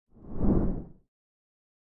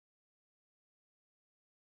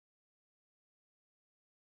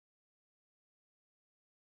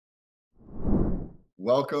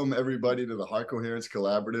Welcome, everybody, to the Heart Coherence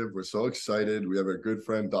Collaborative. We're so excited. We have our good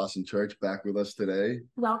friend Dawson Church back with us today.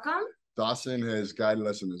 Welcome. Dawson has guided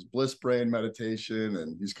us in his bliss brain meditation,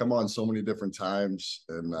 and he's come on so many different times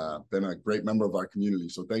and been a great member of our community.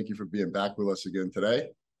 So thank you for being back with us again today.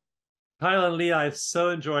 Kyle and Leah, I've so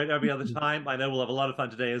enjoyed every other time. I know we'll have a lot of fun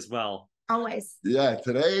today as well. Always. Yeah,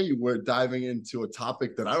 today we're diving into a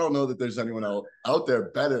topic that I don't know that there's anyone out there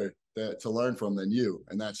better to learn from than you,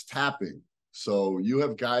 and that's tapping. So you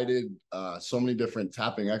have guided so many different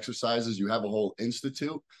tapping exercises. You have a whole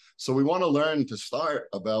institute. So we want to learn to start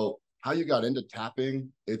about how you got into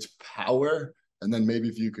tapping, its power, and then maybe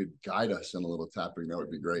if you could guide us in a little tapping, that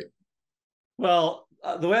would be great. Well,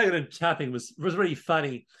 the way I got into tapping was really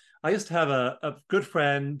funny. I used to have a good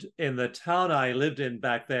friend in the town I lived in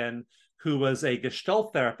back then who was a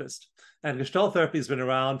Gestalt therapist. And Gestalt therapy has been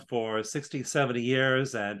around for 60, 70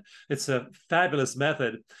 years, and it's a fabulous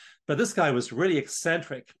method. But this guy was really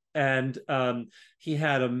eccentric, and he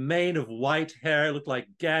had a mane of white hair, looked like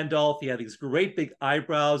Gandalf. He had these great big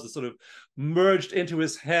eyebrows that sort of merged into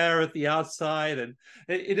his hair at the outside, and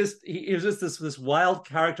he was just this wild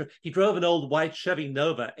character. He drove an old white Chevy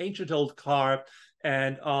Nova, ancient old car,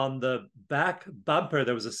 and on the back bumper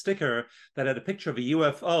there was a sticker that had a picture of a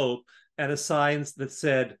UFO and a sign that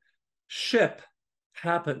said, "Ship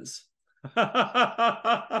happens."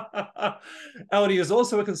 Oh, and he was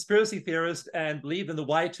also a conspiracy theorist and believed in the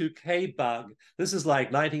Y2K bug. This is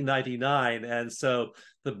like 1999, and so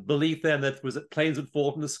the belief then that planes would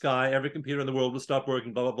fall from the sky, every computer in the world would stop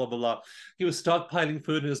working, blah, blah, blah, blah, blah. He was stockpiling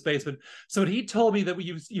food in his basement. So when he told me that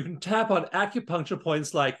you can tap on acupuncture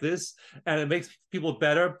points like this and it makes people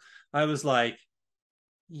better, I was like,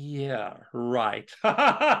 yeah, right.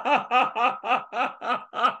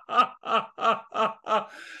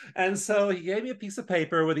 And so he gave me a piece of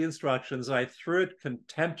paper with the instructions, and I threw it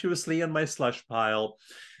contemptuously in my slush pile.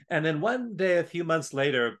 And then one day, a few months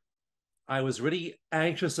later, I was really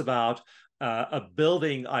anxious about a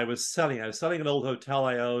building I was selling. I was selling an old hotel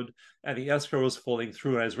I owned, and the escrow was falling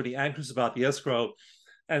through. And I was really anxious about the escrow.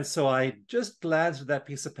 And so I just glanced at that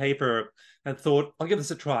piece of paper and thought, I'll give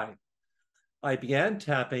this a try. I began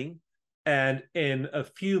tapping, and in a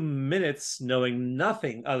few minutes, knowing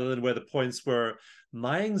nothing other than where the points were,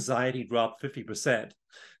 my anxiety dropped 50%.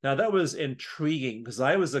 Now, that was intriguing because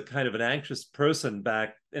I was a kind of an anxious person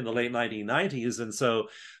back in the late 1990s. And so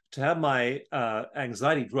to have my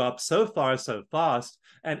anxiety drop so far, so fast,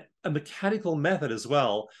 and a mechanical method as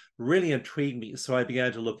well, really intrigued me. So I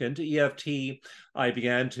began to look into EFT. I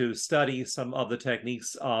began to study some of the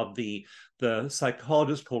techniques of the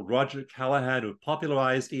psychologist called Roger Callahan, who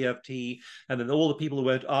popularized EFT, and then all the people who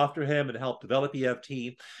went after him and helped develop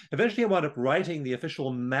EFT. Eventually, I wound up writing the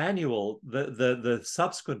official manual, the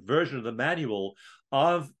subsequent version of the manual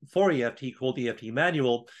for EFT called the EFT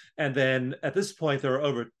Manual. And then at this point, there are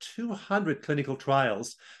over 200 clinical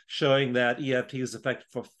trials showing that EFT is effective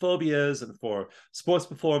for phobias and for sports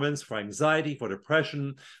performance, for anxiety, for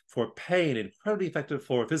depression, for pain, incredibly effective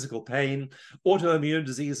for physical pain, autoimmune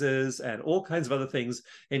diseases, and all kinds of other things,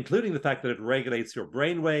 including the fact that it regulates your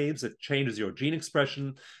brain waves, it changes your gene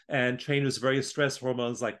expression, and changes various stress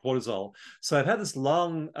hormones like cortisol. So I've had this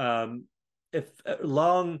long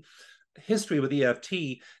history with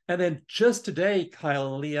EFT. And then just today,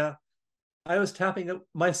 Kyle and Leah, I was tapping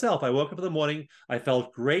myself. I woke up in the morning. I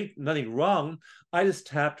felt great, nothing wrong. I just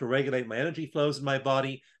tapped to regulate my energy flows in my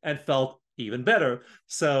body and felt even better.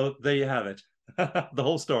 So there you have it. The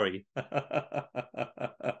whole story.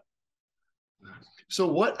 So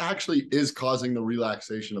what actually is causing the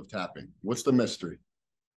relaxation of tapping? What's the mystery?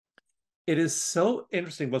 It is so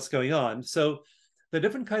interesting what's going on. So the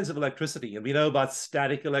different kinds of electricity, and we know about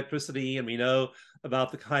static electricity, and we know about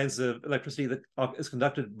the kinds of electricity that is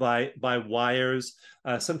conducted by wires.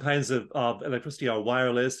 Some kinds of electricity are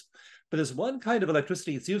wireless. But there's one kind of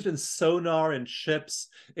electricity. It's used in sonar in ships.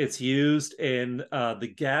 It's used in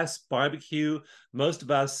the gas barbecue. Most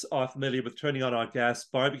of us are familiar with turning on our gas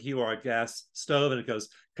barbecue or our gas stove, and it goes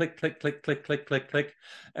click, click, click, click, click, click, click.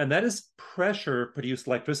 And that is pressure-produced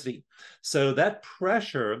electricity. So that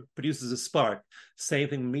pressure produces a spark. Same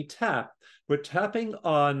thing when we tap. We're tapping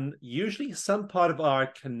on usually some part of our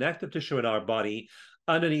connective tissue in our body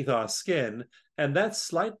underneath our skin. And that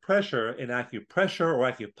slight pressure in acupressure or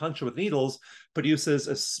acupuncture with needles produces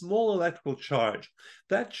a small electrical charge.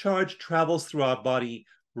 That charge travels through our body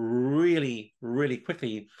really, really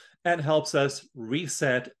quickly. and helps us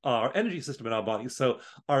reset our energy system in our bodies. So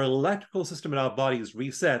our electrical system in our bodies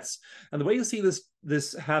resets. And the way you see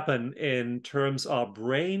this happen in terms of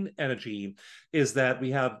brain energy is that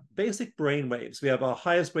we have basic brain waves. We have our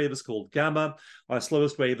highest wave is called gamma, our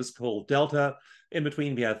slowest wave is called delta. In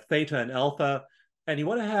between, we have theta and alpha. And you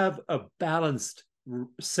want to have a balanced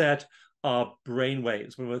set of brain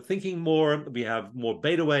waves. When we're thinking more, we have more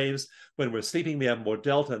beta waves. When we're sleeping, we have more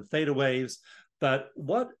delta and theta waves. But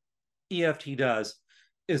what EFT does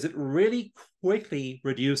is it really quickly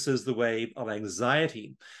reduces the wave of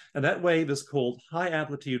anxiety. And that wave is called high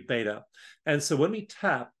amplitude beta. And so when we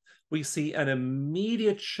tap, we see an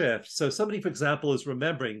immediate shift. So somebody, for example, is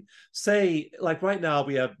remembering, say, like right now,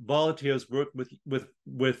 we have volunteers working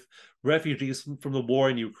with refugees from the war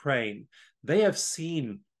in Ukraine. They have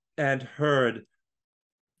seen and heard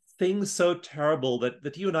things so terrible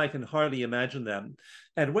that you and I can hardly imagine them.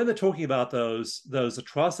 And when they're talking about those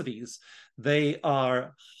atrocities, they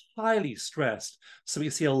are highly stressed. So we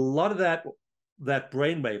see a lot of that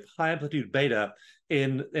brainwave, high amplitude beta,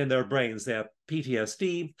 in their brains. They have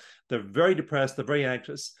PTSD, they're very depressed, they're very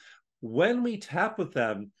anxious. When we tap with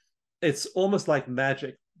them, it's almost like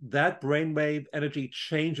magic. That brainwave energy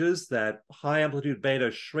changes, that high amplitude beta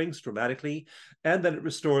shrinks dramatically, and then it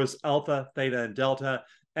restores alpha, theta, and delta,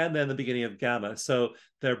 and then the beginning of gamma. So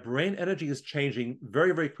their brain energy is changing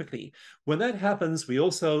very, very quickly. When that happens, we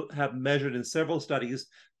also have measured in several studies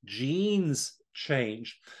genes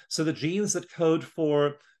change. So the genes that code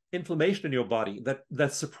for inflammation in your body,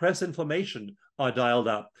 that suppress inflammation, are dialed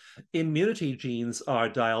up. Immunity genes are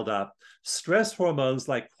dialed up. Stress hormones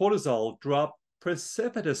like cortisol drop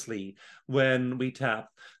precipitously when we tap.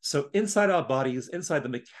 So inside our bodies, inside the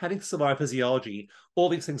mechanics of our physiology, all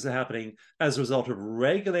these things are happening as a result of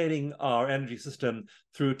regulating our energy system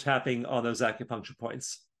through tapping on those acupuncture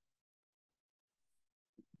points.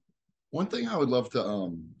 One thing I would love to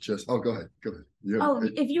go ahead.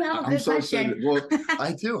 If you have a good question. Excited. Well,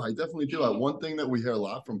 I definitely do. One thing that we hear a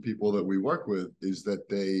lot from people that we work with is that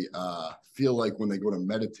they feel like when they go to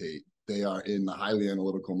meditate, they are in the highly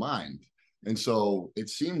analytical mind. And so it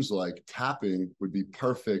seems like tapping would be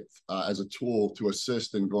perfect as a tool to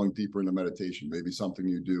assist in going deeper into meditation, maybe something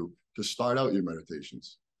you do to start out your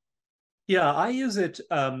meditations. Yeah, I use it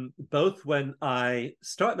both when I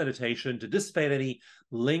start meditation to dissipate any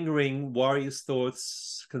lingering worries,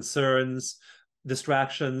 thoughts, concerns,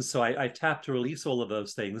 distractions. So I tap to release all of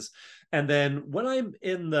those things. And then when I'm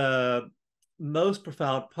in the most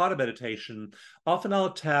profound part of meditation, often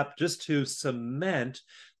I'll tap just to cement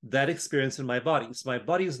that experience in my body. So my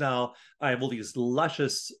body is now, I have all these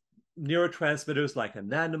luscious neurotransmitters like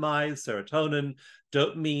anandamide, serotonin,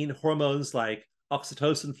 dopamine, hormones like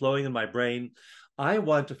oxytocin flowing in my brain. I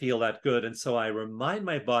want to feel that good. And so I remind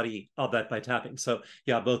my body of that by tapping. So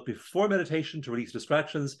yeah, both before meditation to release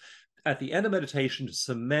distractions, at the end of meditation to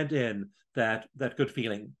cement in that good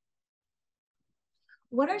feeling.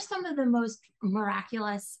 What are some of the most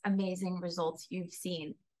miraculous, amazing results you've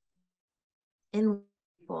seen in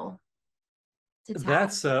people?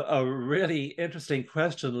 That's a really interesting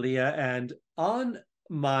question, Leah. And on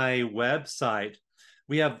my website,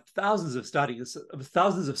 we have thousands of studies,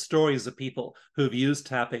 thousands of stories of people who've used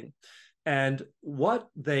tapping. And what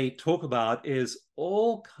they talk about is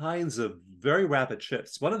all kinds of very rapid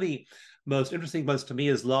shifts. One of the most interesting ones to me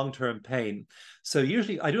is long-term pain. So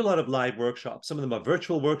usually I do a lot of live workshops. Some of them are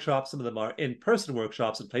virtual workshops. Some of them are in-person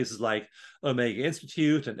workshops in places like Omega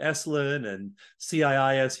Institute and Esalen and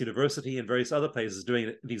CIIS University and various other places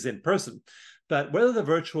doing these in person. But whether they're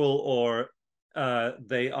virtual or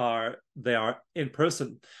they are in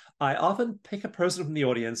person, I often pick a person from the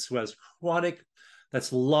audience who has chronic,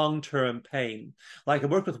 that's long-term pain. Like I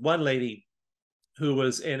worked with one lady who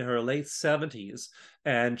was in her late 70s,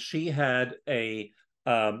 and she had had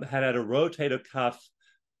a rotator cuff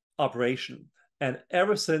operation. And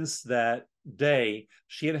ever since that day,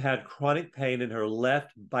 she had had chronic pain in her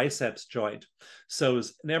left biceps joint. So it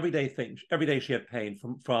was an everyday thing. Every day she had pain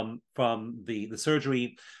from the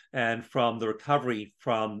surgery and from the recovery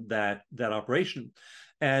from that operation.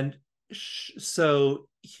 And so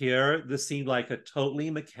here, this seemed like a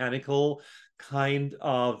totally mechanical kind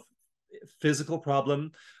of physical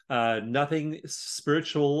problem, nothing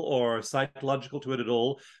spiritual or psychological to it at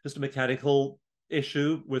all, just a mechanical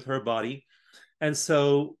issue with her body. And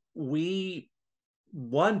so we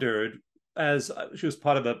wondered, as she was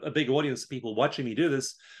part of a big audience of people watching me do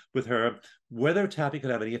this with her, whether tapping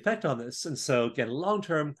could have any effect on this. And so again,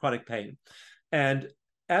 long-term chronic pain. And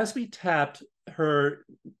as we tapped, her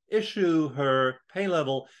pain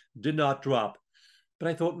level did not drop. But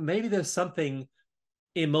I thought maybe there's something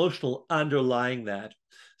emotional underlying that.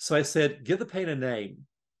 So I said, give the pain a name.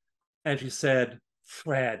 And she said,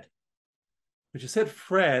 Fred. When she said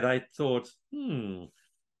Fred, I thought,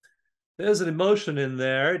 there's an emotion in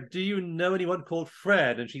there. Do you know anyone called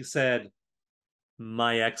Fred? And she said,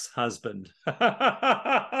 my ex-husband.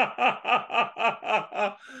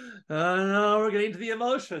 No, we're getting to the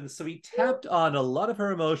emotions. So we tapped on a lot of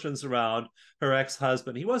her emotions around her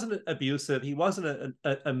ex-husband. He wasn't abusive. He wasn't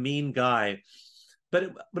a mean guy, but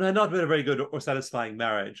it had not been a very good or satisfying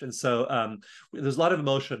marriage. And so there's a lot of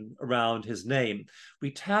emotion around his name.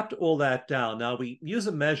 We tapped all that down. Now we use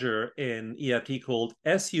a measure in EFT called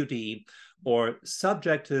SUD, or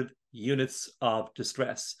subjective units of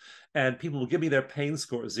distress. And people will give me their pain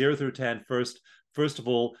score, 0 through 10 first of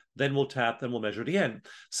all, then we'll tap, then we'll measure it again.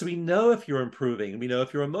 So we know if you're improving, we know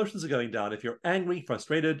if your emotions are going down, if you're angry,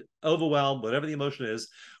 frustrated, overwhelmed, whatever the emotion is,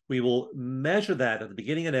 we will measure that at the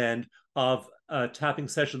beginning and end of a tapping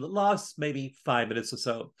session that lasts maybe 5 minutes or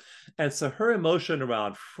so. And so her emotion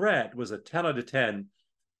around Fred was a 10 out of 10.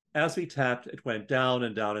 As we tapped, it went down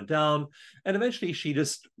and down and down. And eventually she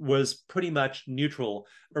just was pretty much neutral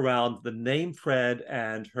around the name Fred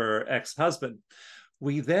and her ex-husband.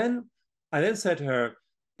 I then said to her,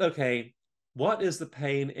 okay, what is the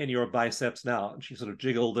pain in your biceps now? And she sort of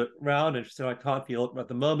jiggled it around and she said, I can't feel it at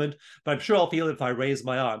the moment, but I'm sure I'll feel it if I raise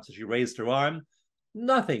my arm. So she raised her arm.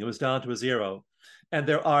 Nothing. It was down to a 0. And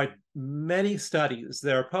there are many studies,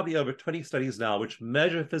 there are probably over 20 studies now, which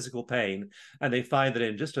measure physical pain. And they find that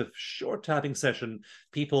in just a short tapping session,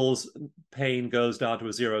 people's pain goes down to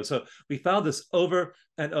a 0. So we found this over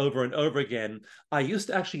and over and over again. I used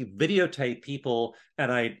to actually videotape people, and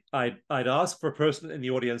I'd ask for a person in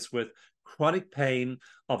the audience with chronic pain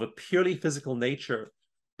of a purely physical nature.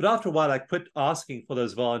 But after a while, I quit asking for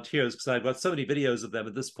those volunteers because I've got so many videos of them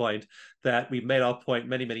at this point that we've made our point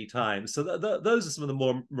many, many times. So those are some of the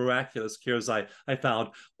more miraculous cures I found.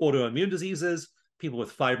 Autoimmune diseases, people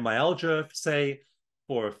with fibromyalgia, say,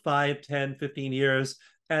 for 5, 10, 15 years,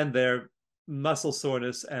 and their muscle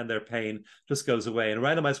soreness and their pain just goes away. In a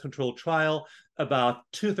randomized controlled trial, about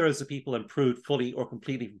 2/3 of people improved fully or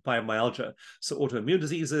completely from fibromyalgia. So autoimmune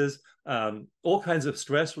diseases, all kinds of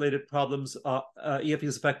stress-related problems, EFT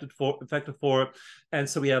is effective for. And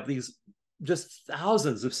so we have these just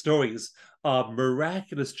thousands of stories of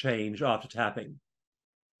miraculous change after tapping.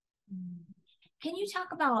 Can you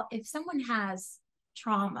talk about if someone has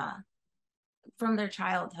trauma from their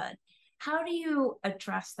childhood, how do you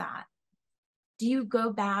address that? Do you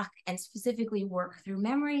go back and specifically work through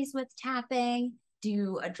memories with tapping? Do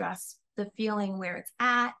you address the feeling where it's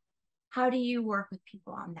at? How do you work with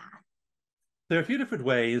people on that? There are a few different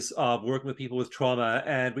ways of working with people with trauma,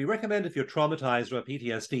 and we recommend if you're traumatized or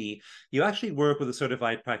PTSD, you actually work with a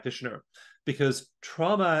certified practitioner, because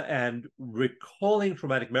trauma and recalling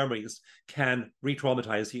traumatic memories can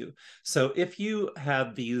re-traumatize you. So if you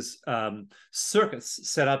have these circuits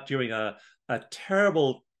set up during a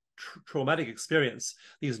terrible traumatic experience,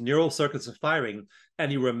 these neural circuits are firing,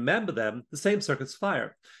 and you remember them, the same circuits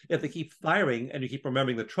fire. If they keep firing and you keep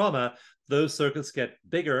remembering the trauma, those circuits get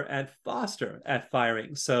bigger and faster at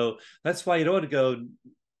firing. So that's why you don't want to go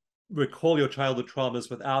recall your childhood traumas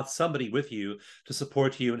without somebody with you to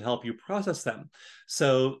support you and help you process them.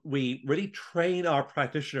 So we really train our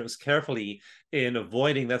practitioners carefully in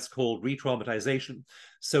avoiding that's called re-traumatization.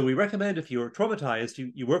 So we recommend if you're traumatized,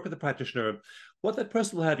 you work with a practitioner. What that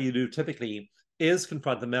person will have you do typically is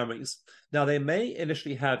confront the memories. Now, they may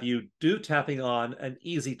initially have you do tapping on an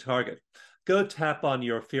easy target. Go tap on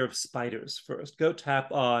your fear of spiders first. Go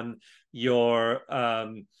tap on your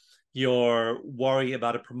worry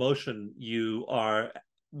about a promotion you are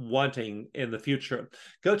wanting in the future.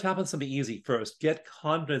 Go tap on something easy first. Get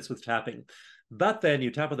confidence with tapping. But then you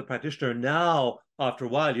tap with the practitioner. Now, after a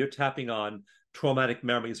while, you're tapping on traumatic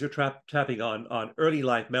memories. You're tapping on early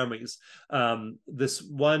life memories. This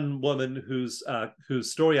one woman whose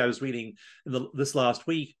story I was reading this last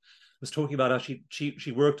week was talking about how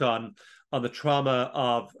she worked on the trauma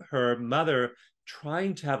of her mother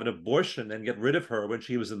trying to have an abortion and get rid of her when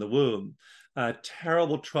she was in the womb.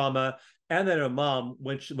 Terrible trauma. And then her mom,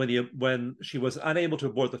 when she was unable to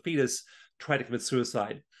abort the fetus, tried to commit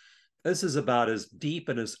suicide. This is about as deep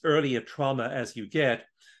and as early a trauma as you get.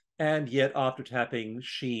 And yet after tapping,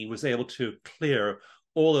 she was able to clear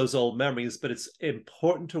all those old memories. But it's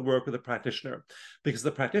important to work with a practitioner, because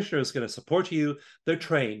the practitioner is going to support you. They're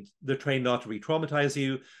trained not to re-traumatize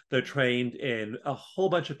you. They're trained in a whole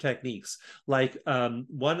bunch of techniques. Like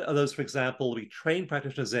one of those, for example, we train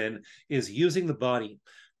practitioners in is using the body.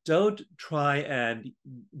 Don't try and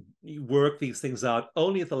work these things out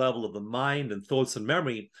only at the level of the mind and thoughts and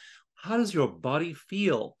memory. how does your body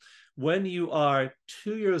feel? When you are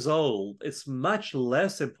 2 years old, it's much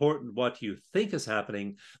less important what you think is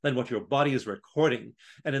happening than what your body is recording.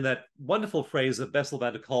 And in that wonderful phrase of Bessel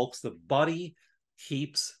van der Kolk's, the body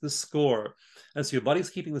keeps the score. And so your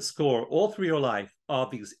body's keeping the score all through your life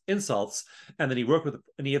of these insults. And then you work with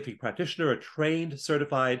an EFT practitioner, a trained,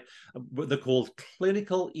 certified, they're called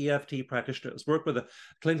clinical EFT practitioners. Work with a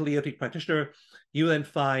clinical EFT practitioner. You then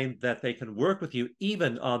find that they can work with you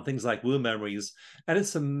even on things like womb memories. And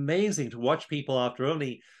it's amazing to watch people after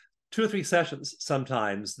only 2 or 3 sessions.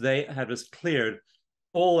 Sometimes they have just cleared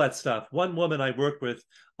all that stuff. One woman I worked with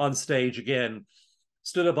on stage, again,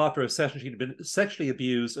 stood up after a session. She'd been sexually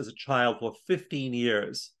abused as a child for 15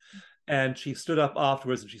 years. And she stood up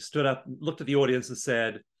afterwards, and she stood up, looked at the audience and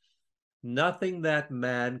said, nothing that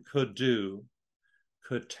man could do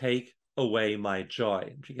could take away my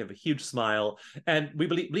joy. She gave a huge smile, and we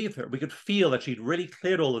believed her. We could feel that she'd really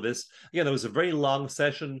cleared all of this. Again, there was a very long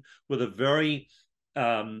session with a very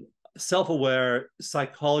self-aware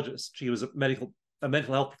psychologist. She was a mental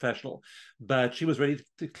health professional, but she was ready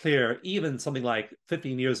to clear even something like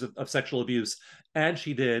 15 years of sexual abuse. And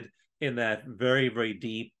she did in that very, very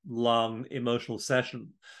deep, long emotional session.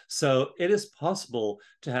 So it is possible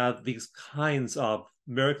to have these kinds of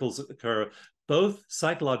miracles occur, both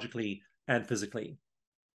psychologically and physically.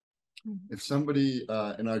 If somebody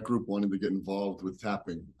in our group wanted to get involved with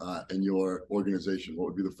tapping in your organization, what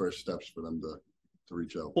would be the first steps for them to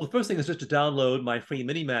reach out? Well, the first thing is just to download my free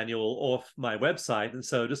mini manual off my website. And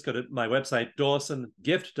so just go to my website,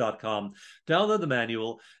 dawsongift.com, download the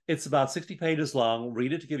manual. It's about 60 pages long.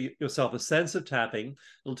 Read it to give yourself a sense of tapping.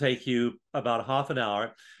 It'll take you about half an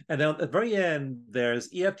hour. And then at the very end, there's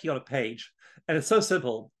EFT on a page. And it's so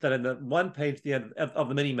simple that in the one page at the end of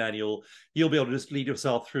the mini manual, you'll be able to just lead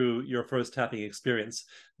yourself through your first tapping experience.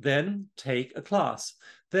 Then take a class.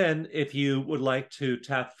 Then, if you would like to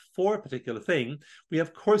tap for a particular thing, we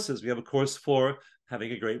have courses. We have a course for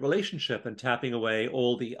having a great relationship and tapping away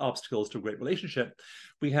all the obstacles to a great relationship.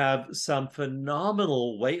 We have some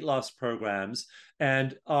phenomenal weight loss programs.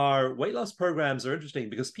 And our weight loss programs are interesting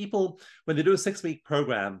because people, when they do a 6-week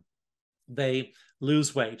program, they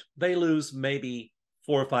lose weight. They lose maybe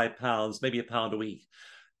 4 or 5 pounds, maybe a pound a week.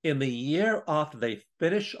 In the year after they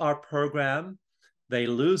finish our program, they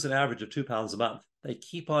lose an average of 2 pounds a month. They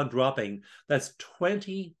keep on dropping. That's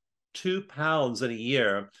 22 pounds in a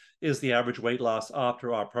year is the average weight loss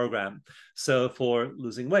after our program. So for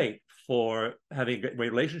losing weight, for having a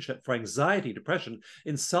great relationship, for anxiety, depression,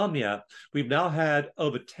 insomnia, we've now had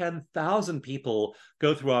over 10,000 people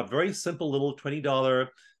go through our very simple little $20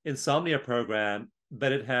 insomnia program,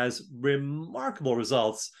 but it has remarkable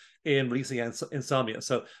results in releasing insomnia.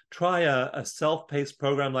 So try a self-paced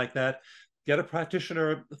program like that. Get a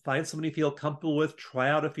practitioner, find somebody you feel comfortable with, try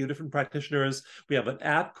out a few different practitioners. We have an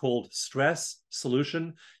app called Stress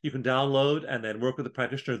Solution you can download and then work with the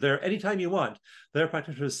practitioner there anytime you want. There are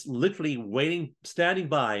practitioners literally waiting, standing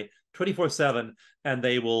by 24/7, and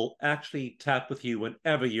they will actually tap with you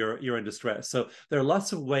whenever you're in distress. So there are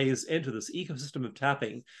lots of ways into this ecosystem of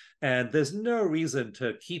tapping, and there's no reason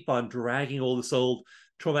to keep on dragging all this old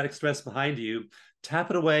traumatic stress behind you. Tap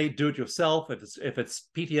it away, do it yourself. If it's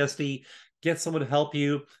PTSD, get someone to help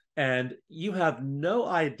you, and you have no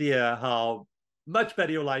idea how much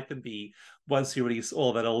better your life can be once you release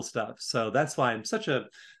all that old stuff. So that's why I'm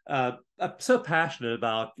so passionate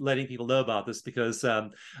about letting people know about this, because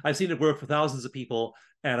I've seen it work for thousands of people,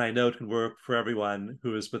 and I know it can work for everyone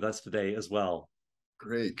who is with us today as well.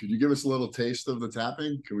 Great. Could you give us a little taste of the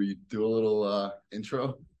tapping? Can we do a little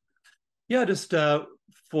intro? Yeah, just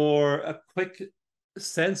for a quick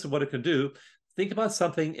sense of what it can do, think about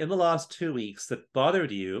something in the last 2 weeks that bothered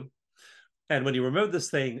you. And when you remember this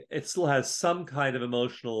thing, it still has some kind of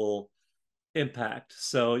emotional impact.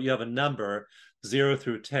 So you have a number 0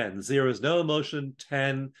 through 10. 0 is no emotion.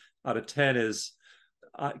 10 out of 10 is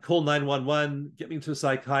call 911, get me to a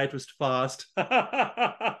psychiatrist fast.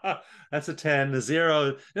 That's a 10. A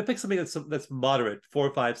 0, pick something that's moderate,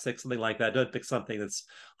 4, 5, 6, something like that. Don't pick something that's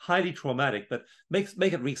highly traumatic, but make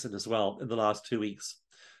it recent as well in the last 2 weeks.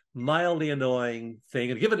 Mildly annoying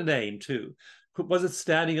thing, and give it a name too. Was it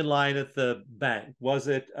standing in line at the bank? Was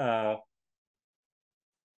it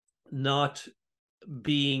not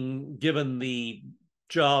being given the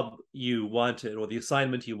job you wanted or the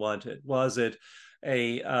assignment you wanted? Was it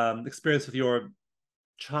a experience with your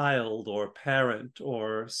child or parent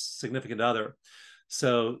or significant other?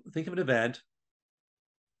 So think of an event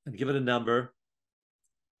and give it a number,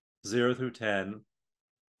 0 through 10.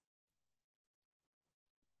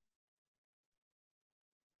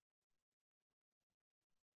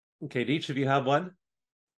 Okay, do each of you have one?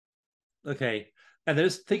 Okay. And then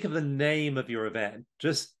just think of the name of your event.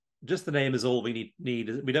 Just the name is all we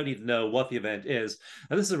need. We don't need to know what the event is.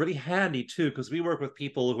 And this is really handy too, because we work with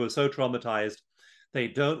people who are so traumatized they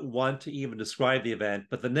don't want to even describe the event,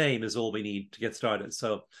 but the name is all we need to get started.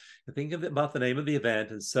 So think about the name of the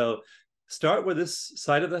event. And so start with this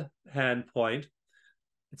side of the hand point.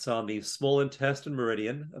 It's on the small intestine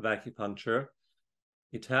meridian of acupuncture.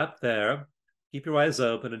 You tap there, keep your eyes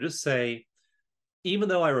open, and just say, even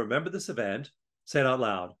though I remember this event, say it out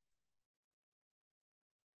loud.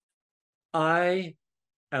 I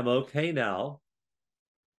am okay now.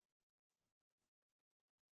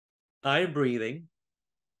 I'm breathing.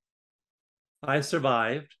 I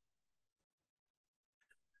survived.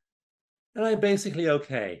 And I'm basically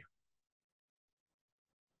okay.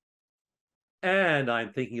 And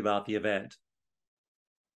I'm thinking about the event.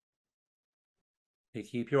 You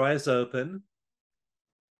keep your eyes open.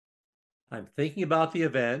 I'm thinking about the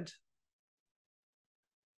event,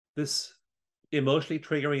 this emotionally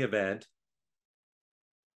triggering event.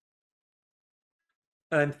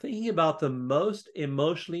 And I'm thinking about the most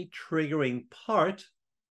emotionally triggering part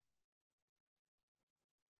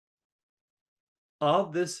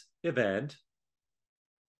of this event.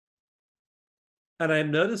 And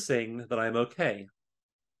I'm noticing that I'm okay.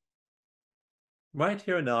 Right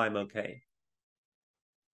here and now, I'm okay.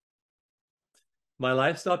 My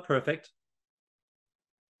life's not perfect.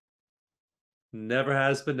 Never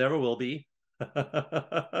has been, never will be. But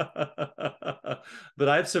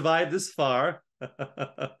I've survived this far.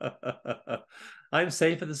 I'm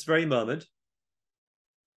safe at this very moment.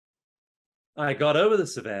 I got over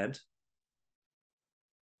this event.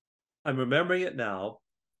 I'm remembering it now.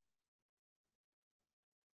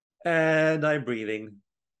 And I'm breathing.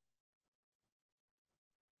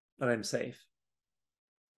 And I'm safe.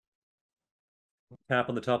 Tap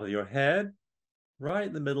on the top of your head, right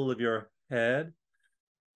in the middle of your head,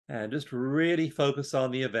 and just really focus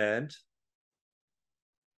on the event.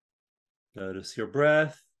 Notice your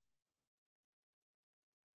breath.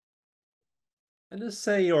 And just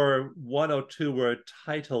say your 1 or 2 word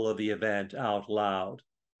title of the event out loud.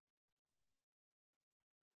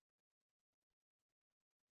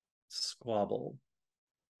 Squabble.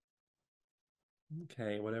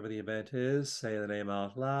 Okay, whatever the event is, say the name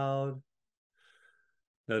out loud.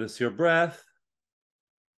 Notice your breath.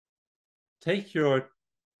 Take your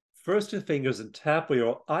first 2 fingers and tap where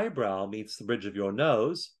your eyebrow meets the bridge of your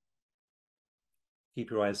nose.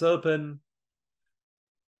 Keep your eyes open.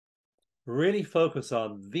 Really focus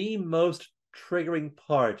on the most triggering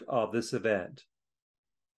part of this event.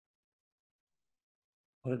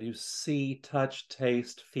 What did you see, touch,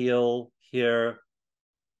 taste, feel, hear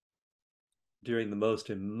during the most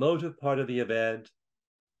emotive part of the event?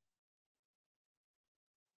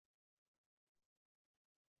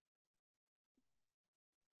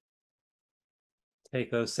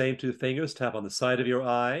 Take those same 2 fingers, tap on the side of your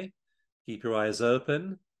eye. Keep your eyes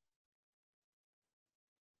open.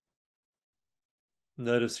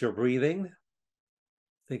 Notice your breathing.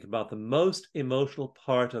 Think about the most emotional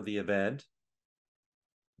part of the event.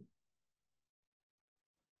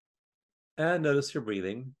 And notice your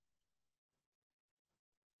breathing.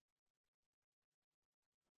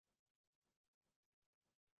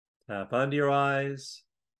 Tap under your eyes.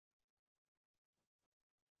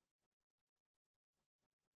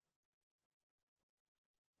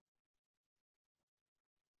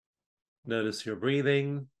 Notice your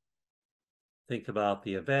breathing. Think about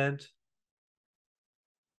the event.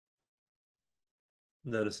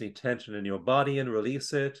 Notice any tension in your body and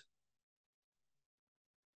release it.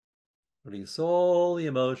 Release all the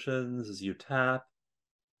emotions as you tap.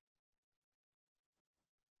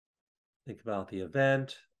 Think about the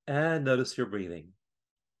event and notice your breathing.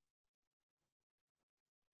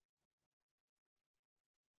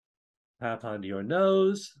 Tap onto your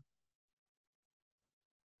nose.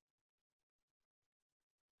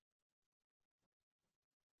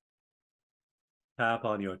 Tap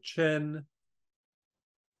on your chin.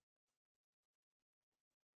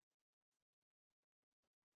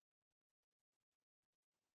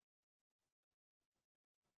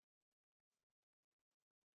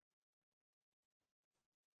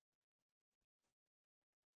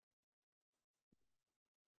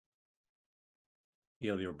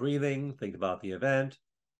 Feel your breathing. Think about the event.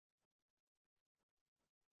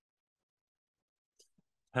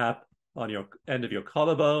 Tap on your end of your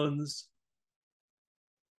collarbones.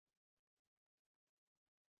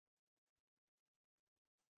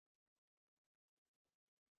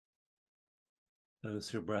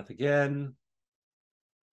 Notice your breath again.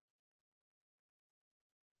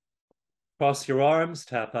 Cross your arms,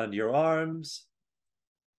 tap onto your arms.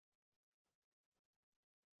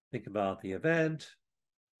 Think about the event.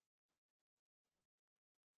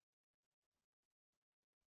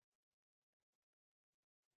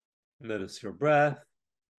 Notice your breath.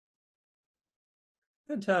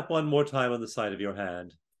 And tap one more time on the side of your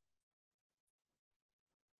hand.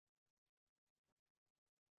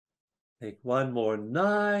 Take one more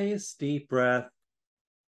nice deep breath.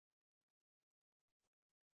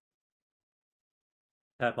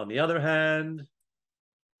 Tap on the other hand.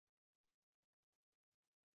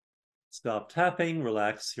 Stop tapping,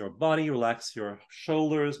 relax your body, relax your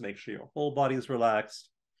shoulders, make sure your whole body is relaxed.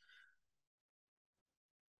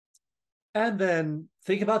 And then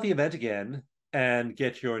think about the event again and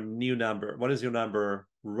get your new number. What is your number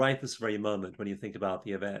right this very moment when you think about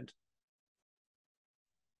the event?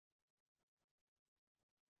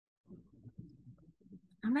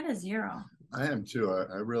 I'm at a 0. I am too.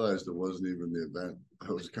 I realized it wasn't even the event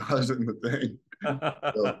that was causing the thing.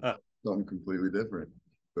 So, something completely different.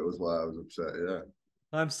 That was why I was upset. Yeah.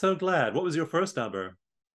 I'm so glad. What was your first number?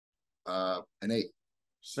 An 8.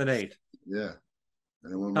 An 8. Yeah.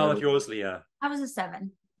 And how about yours, Leah? I was a 7.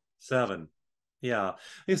 7. Yeah.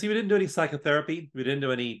 You see, we didn't do any psychotherapy. We didn't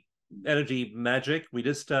do any energy magic. We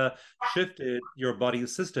just shifted your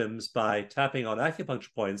body's systems by tapping on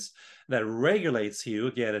acupuncture points that regulates you.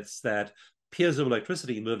 Again, it's that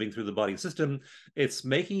piezoelectricity moving through the body system. It's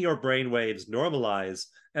making your brain waves normalize.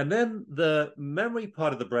 And then the memory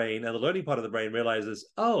part of the brain and the learning part of the brain realizes,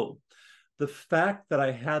 oh, the fact that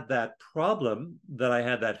I had that problem, that I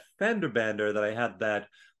had that fender bender, that I had that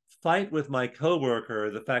fight with my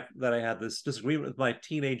coworker, the fact that I had this disagreement with my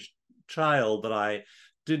teenage child, that I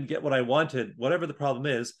didn't get what I wanted, whatever the problem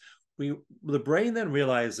is, the brain then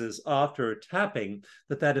realizes after tapping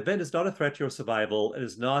that that event is not a threat to your survival. It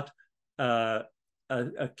is not a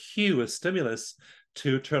cue, a stimulus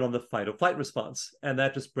to turn on the fight or flight response. And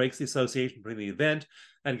that just breaks the association between the event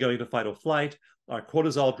and going to fight or flight. Our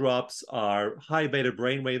cortisol drops, our high beta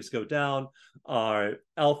brain waves go down, our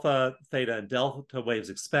alpha, theta, and delta waves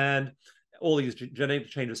expand. All these genetic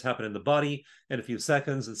changes happen in the body in a few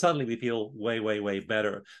seconds, and suddenly we feel way, way, way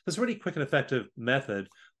better. This is a really quick and effective method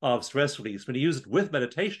of stress release. When you use it with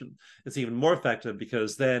meditation, it's even more effective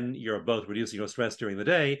because then you're both reducing your stress during the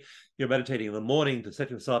day, you're meditating in the morning to set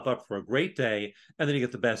yourself up for a great day, and then you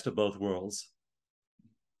get the best of both worlds.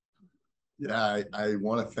 Yeah, I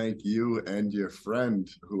want to thank you and your friend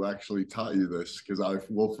who actually taught you this, because I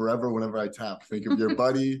will forever, whenever I tap, think of your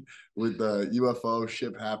buddy with the UFO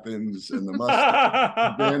ship happens and the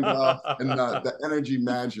mustache, Gandalf, and the energy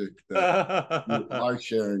magic that you are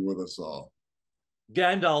sharing with us all.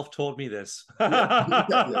 Gandalf taught me this. Yeah,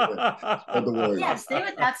 stay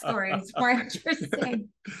with that story. It's more interesting.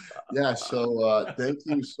 Yeah, so thank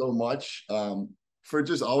you so much. For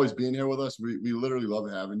just always being here with us. We literally love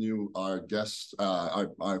having you. Our guests,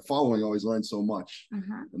 our following always learn so much,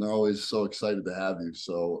 and they're always so excited to have you.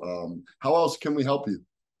 So how else can we help you?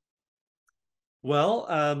 Well,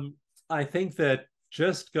 I think that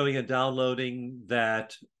just going and downloading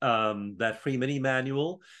that free mini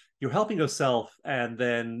manual, you're helping yourself, and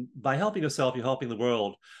then by helping yourself, you're helping the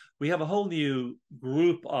world. We have a whole new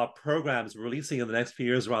group of programs releasing in the next few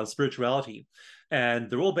years around spirituality. And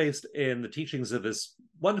they're all based in the teachings of this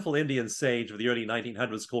wonderful Indian sage of the early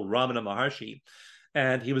 1900s called Ramana Maharshi.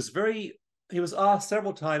 And he was asked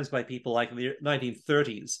several times by people like in the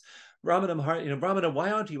 1930s, Ramana,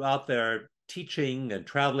 why aren't you out there teaching and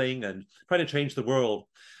traveling and trying to change the world?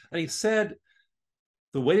 And he said,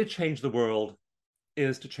 the way to change the world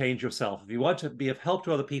is to change yourself. If you want to be of help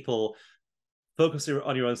to other people, focus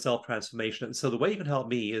on your own self-transformation. And so the way you can help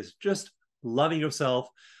me is just loving yourself,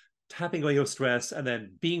 tapping away your stress, and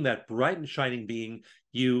then being that bright and shining being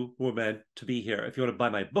you were meant to be here. If you want to buy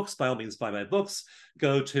my books, by all means, buy my books.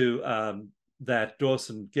 Go to that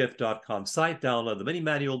DawsonGift.com site, download the mini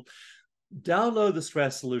manual, download the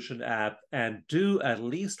Stress Solution app, and do at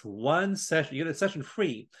least one session. You get a session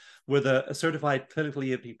free with a certified clinical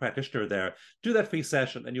EFT practitioner there. Do that free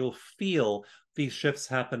session, and you'll feel these shifts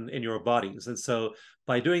happen in your bodies. And so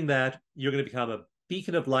by doing that, you're going to become a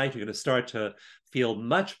beacon of light. You're going to start to feel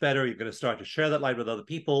much better. You're going to start to share that light with other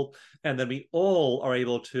people. And then we all are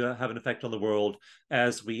able to have an effect on the world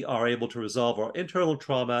as we are able to resolve our internal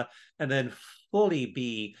trauma and then fully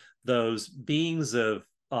be those beings of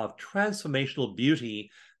transformational beauty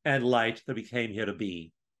and light that we came here to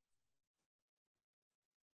be.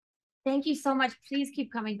 Thank you so much. Please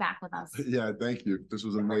keep coming back with us. Yeah, thank you. This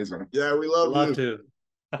was amazing. Yeah, we love you. To.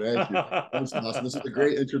 Thank you. Thanks, Dawson. This is a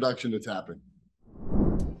great introduction to tapping.